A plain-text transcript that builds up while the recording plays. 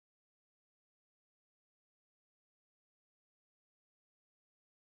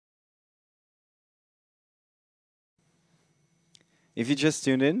If you just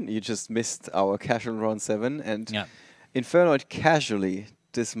tuned in, you just missed our casual round 7, and Yeah. Infernoid casually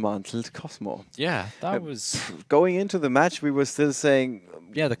dismantled Cosmo. Yeah, that was... Going into the match, we were still saying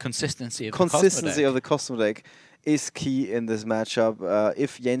Yeah, the consistency of consistency the of the Cosmo deck is key in this matchup.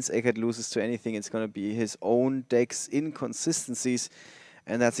 If Jens Eckert loses to anything, it's going to be his own deck's inconsistencies,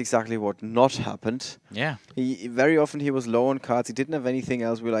 and that's exactly what not happened. Yeah. Very often he was low on cards. He didn't have anything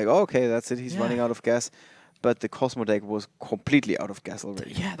else. We're like, oh, okay, that's it. He's running out of gas. But the Cosmo deck was completely out of gas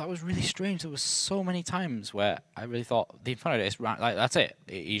already. Yeah, that was really strange. There was so many times where I really thought the Inferno is like that's it.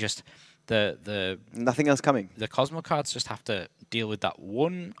 You just the nothing else coming. The Cosmo cards just have to deal with that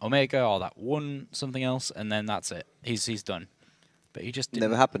one Omega or that one something else, and then that's it. He's done. But he just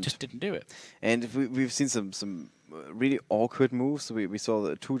never happened. Just didn't do it. And we've seen some really awkward moves. We saw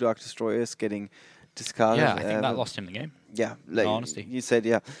the 2 Dark Destroyers getting discarded. Yeah, I think that lost him the game. Yeah, like honesty. You said,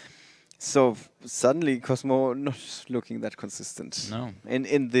 yeah. So suddenly Cosmo not looking that consistent. No.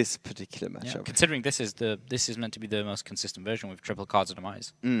 In this particular matchup. Yeah, considering this is meant to be the most consistent version with triple cards of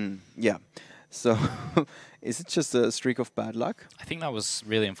demise. Yeah. So is it just a streak of bad luck? I think that was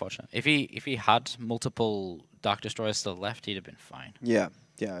really unfortunate. If he had multiple Dark Destroyers still left, he'd have been fine. Yeah,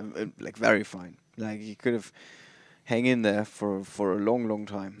 like very fine. Like he could have hang in there for a long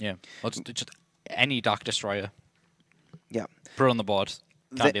time. Yeah. Well, just any Dark Destroyer. Yeah. Put it on the board.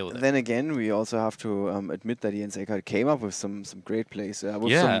 Can't deal with it. Then again, we also have to admit that Jens Eckert came up with some great plays,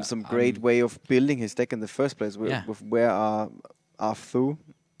 with some great way of building his deck in the first place. With where are Arthur?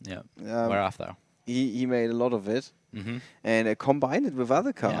 Yeah, where Arthur? He made a lot of it, and combined it with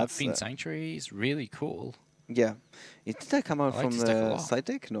other cards. Yeah, Fiend Sanctuary is really cool. Yeah, did that come out from the side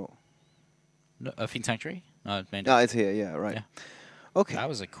deck? No. Fiend Sanctuary? No, it's here. Yeah, right. Yeah. Okay. That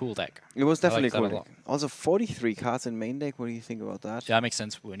was a cool deck. It was definitely a cool deck. Also, 43 cards in main deck. What do you think about that? Yeah, that makes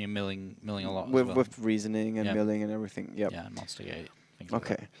sense when you're milling a lot. With reasoning and milling and everything. Yep. Yeah, and Monster Gate.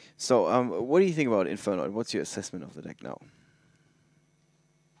 Okay. Like so, what do you think about Infernoid? What's your assessment of the deck now?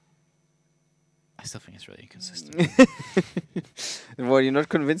 I still think it's really inconsistent. Well, you're not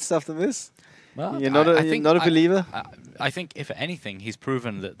convinced after this? Well, you're not a believer? I think, if anything, he's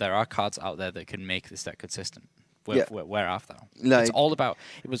proven that there are cards out there that can make this deck consistent. Where after? Like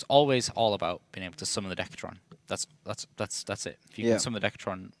it was always all about being able to summon the Decatron. That's it. If you can summon the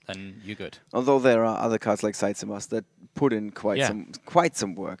Decatron, then you're good. Although there are other cards like Sidesimas that put in quite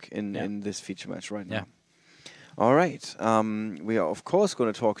some work in this feature match right now. All right. We are of course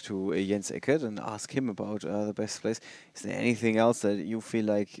going to talk to Jens Eckert and ask him about the best place. Is there anything else that you feel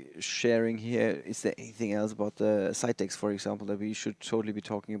like sharing here? Is there anything else about the side decks, for example, that we should totally be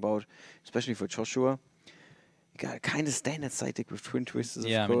talking about, especially for Joshua? You got a kind of standard side deck with Twin Twisters,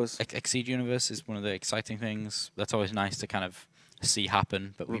 of course. Exceed Universe is one of the exciting things. That's always nice to kind of see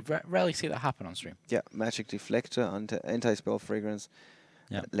happen, but we rarely see that happen on stream. Yeah, Magic Deflector, Anti-Spell Fragrance,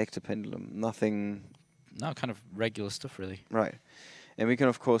 Lecter Pendulum, nothing... No, kind of regular stuff, really. Right. And we can,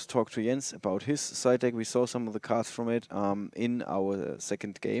 of course, talk to Jens about his side deck. We saw some of the cards from it in our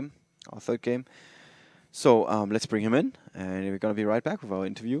third game. So let's bring him in, and we're going to be right back with our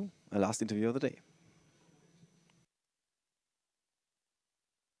interview, our last interview of the day.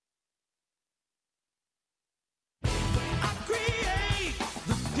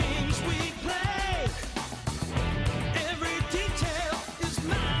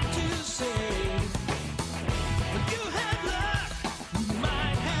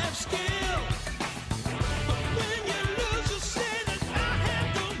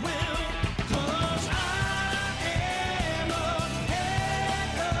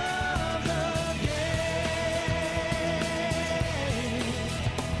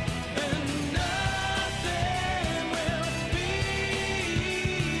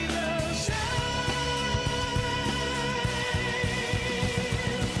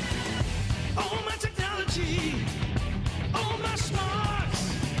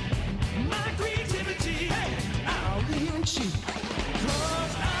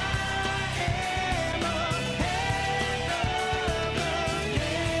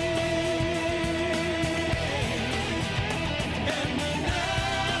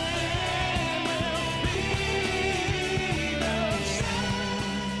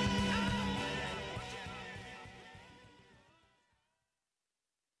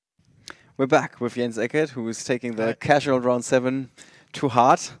 We're back with Jens Eckert, who is taking the casual round 7 to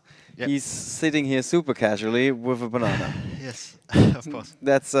heart. Yep. He's sitting here super casually with a banana. Yes, of course.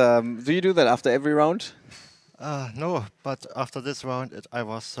 That's. Do you do that after every round? No, but after this round, I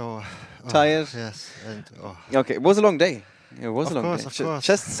was so tired. Yes, and okay, it was a long day. It was a long day. Of course.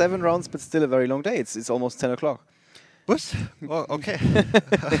 Just 7 rounds, but still a very long day. It's almost 10 o'clock. What? Oh, okay.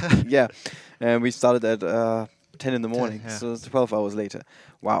 Yeah, and we started at 10 in the morning, so it's 12 hours later.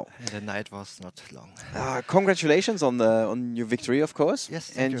 Wow. And the night was not long. Congratulations on your victory, of course.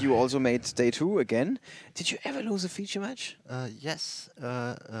 Yes, thank and you. you also made day 2 again. Did you ever lose a feature match? Yes.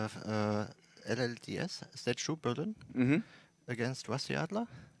 LLDS, Stage 2 Berlin, against Rusty Adler.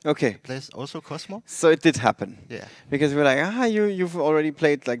 Okay. Plays also Cosmo. So it did happen. Yeah. Because we're like, you've already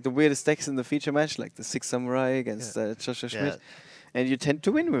played like the weirdest decks in the feature match, like the Six Samurai against Joshua Schmidt, and you tend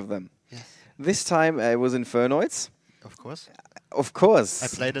to win with them. Yes. This time I was Infernoids. Of course. Of course. I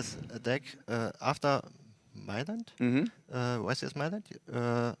played this deck after Mailand, YCS Mailand.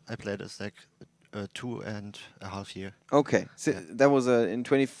 I played this deck 2.5 years. Okay, so that was in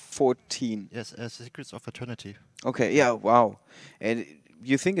 2014. Yes, Secrets of Eternity. Okay, yeah, wow. And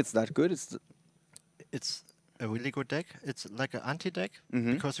you think it's that good? It's a really good deck. It's like an anti-deck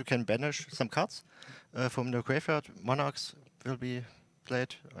because you can banish some cards from the graveyard. Monarchs will be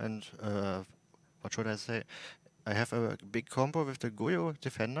played, and what should I say? I have a big combo with the Goyo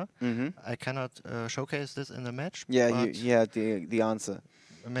Defender. I cannot showcase this in the match. Yeah, the answer.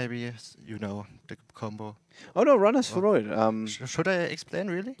 Maybe you know the combo. Oh no, run us through it. Should I explain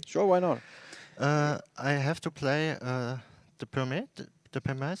really? Sure, why not? I have to play the Permate,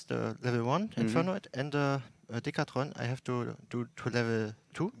 the level 1 Infernoid, and the Decathlon I have to do to level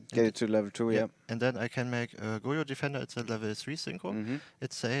 2. Get it to level 2, yeah. And then I can make a Goyo Defender, it's a level 3 synchro.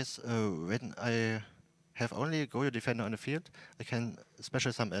 It says when I have only a Goyo Defender on the field, I can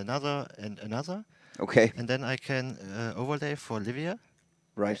special summon another and another. Okay. And then I can overlay for Livia.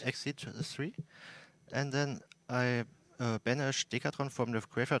 Right. Exceed 3. And then I banish Decathlon from the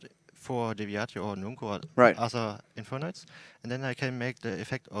graveyard for Deviatio or Nunco or other Infernoids. And then I can make the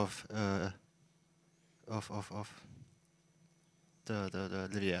effect of the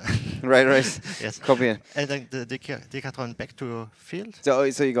Livia. right. Yes. Copy it. And then the Decathlon back to field. So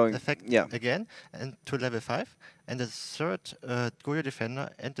you're going effect again and to level 5. And the third Goyo Defender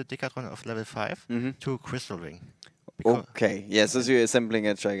and the Decathlon of level 5 to Crystal Ring. Okay, yes, so you're assembling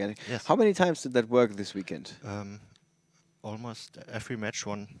a gigantic. Yes. How many times did that work this weekend? Almost every match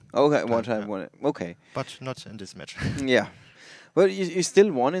one. Okay, one time. Okay. But not in this match. Yeah. Well, you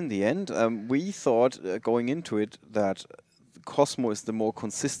still won in the end. We thought going into it that Cosmo is the more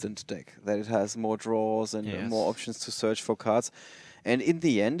consistent deck, that it has more draws and more options to search for cards. And in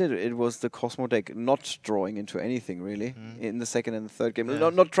the end, it was the Cosmo deck not drawing into anything, really, in the second and the third game.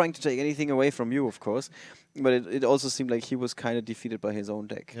 Yes. Not trying to take anything away from you, of course, but it also seemed like he was kind of defeated by his own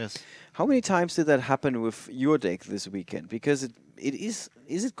deck. Yes. How many times did that happen with your deck this weekend? Because it is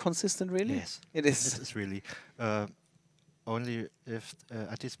it consistent, really? Yes. It is. It is really. Only if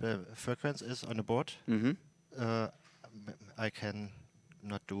anti-spell frequency is on the board, I can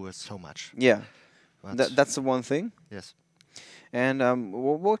not do it so much. Yeah. That's the one thing? Yes. And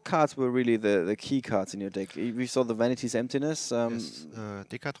what cards were really the key cards in your deck? We saw the Vanity's Emptiness. Yes,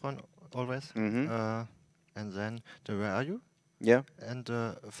 Decathlon always. And then the Where Are You? Yeah. And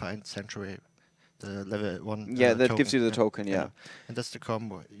Find Sanctuary, the level 1. Yeah, that token. gives you the token, yeah. And that's the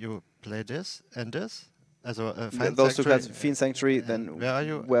combo. You play this and this. Also, those two cards, Fiend Sanctuary, then Where Are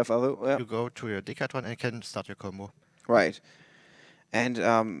You? Where Other? Yeah. You go to your Decathlon and can start your combo. Right.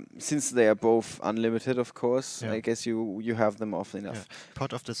 And since they are both unlimited, of course, I guess you have them often enough. Yeah.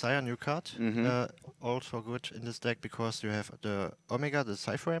 Pot of Desire, new card. Also good in this deck because you have the Omega, the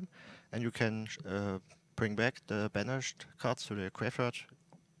Cypherem, and you can bring back the banished cards to the graveyard.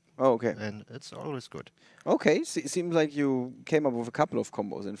 Oh, okay. And it's always good. Okay, seems like you came up with a couple of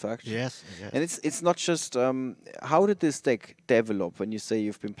combos, in fact. Yes. And it's not just... how did this deck develop when you say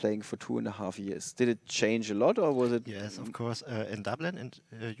you've been playing for 2.5 years? Did it change a lot, or was it... Yes, of course. In Dublin, in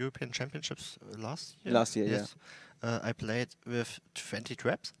European Championships last year. Last year, yes. I played with 20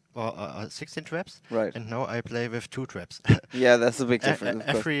 traps, or 16 traps. Right. And now I play with 2 traps. Yeah, that's a big difference.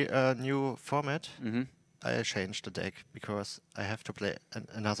 Every new format... I changed the deck because I have to play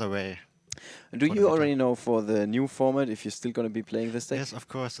another way. Do you already know for the new format if you're still going to be playing this deck? Yes, of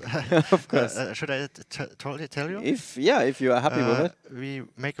course. Of course. Should I tell you? If you are happy with it. We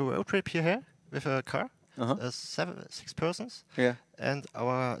make a road trip here with a car, 6 persons. Yeah. And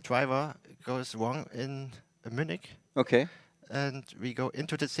our driver goes wrong in Munich. Okay. And we go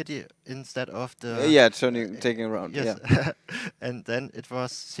into the city instead of the... taking around. Yes. Yeah. And then it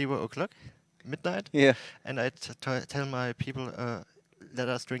was 0 o'clock. Midnight, and I tell my people, let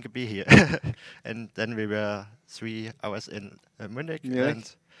us drink a beer here, and then we were 3 hours in Munich,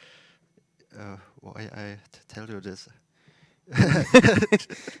 and why I tell you this?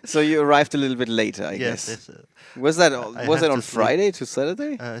 So you arrived a little bit later, I guess. Yes. Was that on Friday to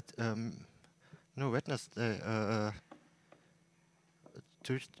Saturday? No, Wednesday.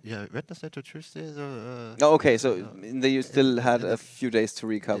 Wednesday to Tuesday. So, oh, okay, so you still had a few days to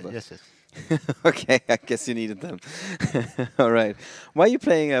recover. Yes. Okay, I guess you needed them. All right. Why are you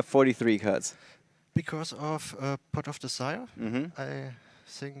playing 43 cards? Because of Pot of Desire. Mm-hmm. I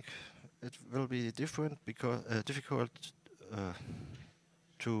think it will be different because difficult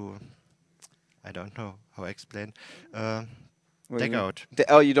to. I don't know how I explain. Deck out.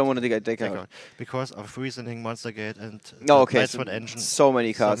 Oh, you don't want to deck out because of Reasoning, Monster Gate, and okay, so Engine. So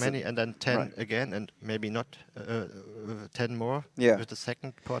many cards. So many, and then 10 again, and maybe not 10 more with the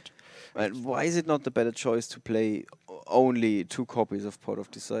second pot. And why is it not the better choice to play only 2 copies of Pot of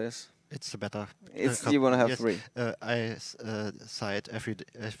Desires? It's the better. You want to have 3. I side every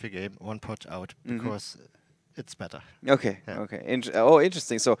game 1 pot out because it's better. Okay, okay.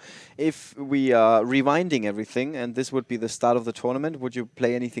 Interesting. So, if we are rewinding everything, and this would be the start of the tournament, would you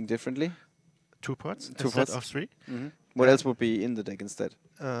play anything differently? 2 pots instead of 3. What else would be in the deck instead?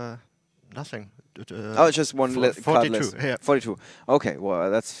 Nothing. Just one card less. 42. Okay, well,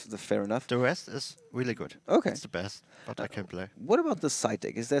 that's fair enough. The rest is really good. Okay. It's the best what I can play. What about the side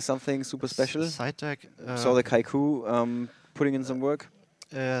deck? Is there something super special? Side deck. So the Kaiku putting in some work?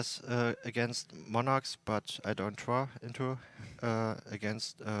 Yes, against Monarchs, but I don't draw into.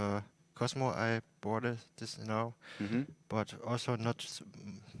 Against Cosmo, I boarded this now, but also not.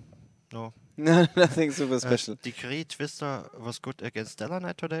 No. Nothing super special. Decree Twister was good against Stellar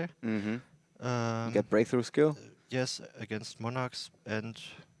Knight today. You get breakthrough skill? Yes, against Monarchs, and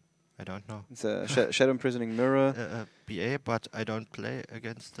I don't know. It's a Shadow Imprisoning Mirror. BA, but I don't play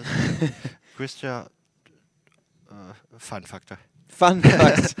against this. Christian, fun factor. Fun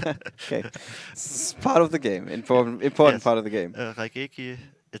factor. Okay. It's part of the game. Important part of the game. Raigeki,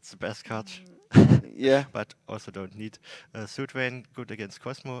 it's the best card. Yeah. But also don't need. Sudwain, good against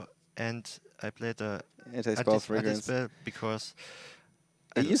Cosmo. And I played the Anti-Spell Fragrance because...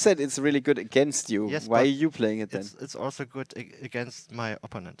 you said it's really good against you. Yes, why are you playing it then? It's also good against my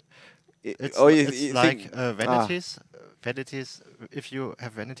opponent. It's you like Vanities. Vanities, if you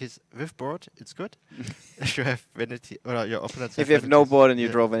have Vanities with board, it's good. If you have Vanity, or your opponent if you have no board and you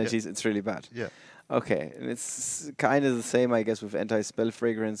draw Vanities, it's really bad. Yeah. Okay, and it's kind of the same, I guess, with Anti-Spell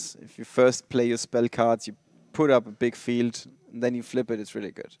Fragrance. If you first play your spell cards, you put up a big field, and then you flip it, it's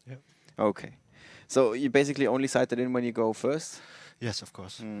really good. Yeah. Okay. So you basically only side it in when you go first? Yes, of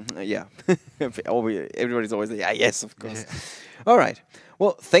course. Yeah. Everybody's always like, yeah, yes, of course. Yeah. All right.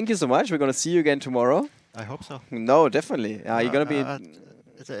 Well, thank you so much. We're going to see you again tomorrow. I hope so. No, definitely. You're going to be...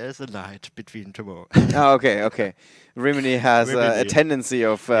 There's a night between tomorrow. Okay. Rimini has a tendency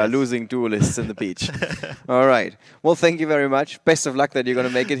of losing duelists in the beach. All right. Well, thank you very much. Best of luck that you're going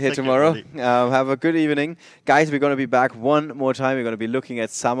to make it here tomorrow. Have a good evening. Guys, we're going to be back one more time. We're going to be looking at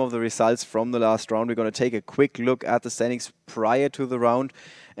some of the results from the last round. We're going to take a quick look at the standings prior to the round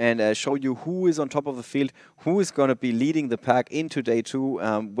and show you who is on top of the field, who is going to be leading the pack into day 2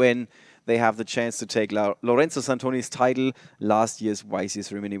 when they have the chance to take Lorenzo Santoni's title, last year's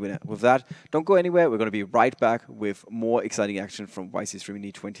YCS Rimini winner. With that, don't go anywhere. We're going to be right back with more exciting action from YCS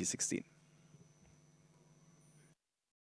Rimini 2016.